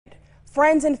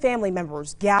Friends and family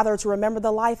members gather to remember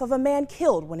the life of a man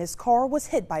killed when his car was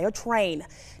hit by a train.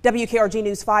 WKRG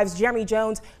News 5's Jeremy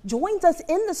Jones joins us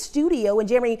in the studio. And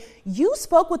Jeremy, you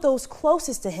spoke with those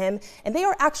closest to him, and they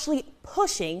are actually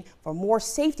pushing for more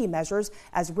safety measures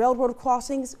as railroad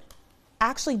crossings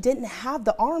actually didn't have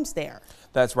the arms there.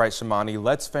 That's right, Shamani.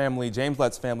 Lett's family, James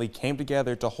Lett's family, came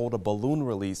together to hold a balloon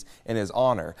release in his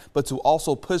honor, but to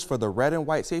also push for the red and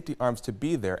white safety arms to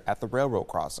be there at the railroad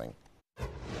crossing.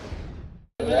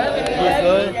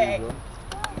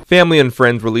 Family and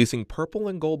friends releasing purple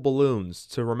and gold balloons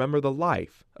to remember the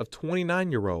life of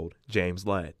 29-year-old James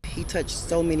Lett. He touched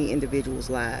so many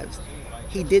individuals' lives.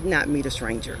 He did not meet a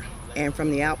stranger. And from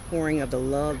the outpouring of the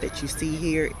love that you see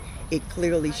here, it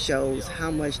clearly shows how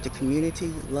much the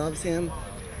community loves him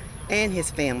and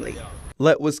his family.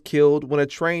 Lett was killed when a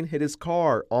train hit his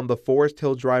car on the Forest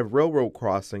Hill Drive Railroad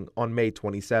crossing on May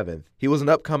 27th. He was an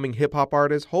upcoming hip-hop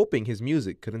artist hoping his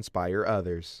music could inspire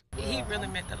others. He really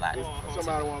meant a lot to me.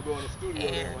 Somebody want to go in the studio.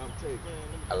 And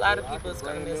a lot of people is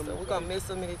going to miss him. We're going to miss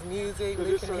him in his music,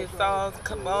 listen to his songs.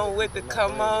 Come on with the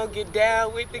come on, get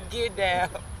down with the get down.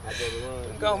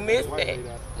 We're going to miss that.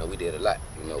 No, we did a lot,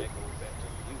 you know.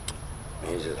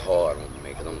 It's just hard on me,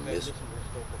 because I'm miss him.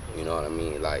 You know what I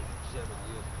mean? Like,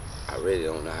 I really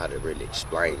don't know how to really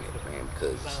explain it, man,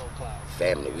 because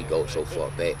family, we go so far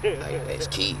back, like as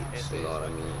kids, you know what I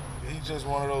mean? He's just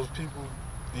one of those people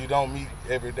you don't meet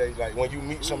every day. Like when you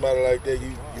meet somebody like that,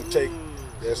 you take,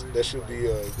 that should be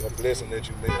a blessing that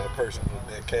you meet a person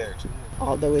with that character.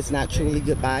 Although it's not truly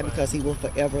goodbye, because he will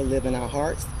forever live in our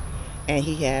hearts, and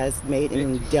he has made an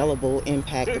indelible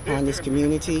impact upon this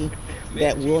community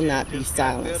that will not be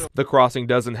silenced. The crossing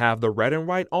doesn't have the red and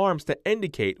white arms to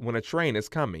indicate when a train is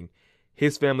coming.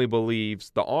 His family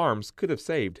believes the arms could have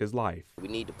saved his life. We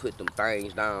need to put them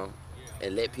things down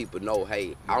and let people know,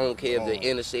 hey, I don't care if the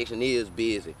intersection is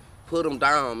busy. Put them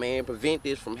down, man. Prevent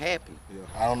this from happening. Yeah.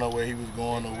 I don't know where he was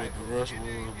going or what the rush was,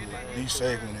 but be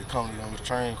safe when it comes to those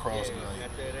train crossings.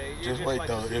 Like, just wait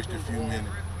those extra few minutes.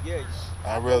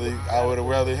 I would have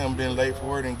rather him been late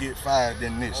for it and get fired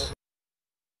than this.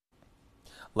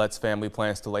 Lett's family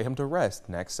plans to lay him to rest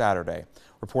next Saturday.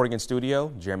 Reporting in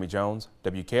studio, Jeremy Jones,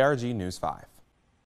 WKRG News 5.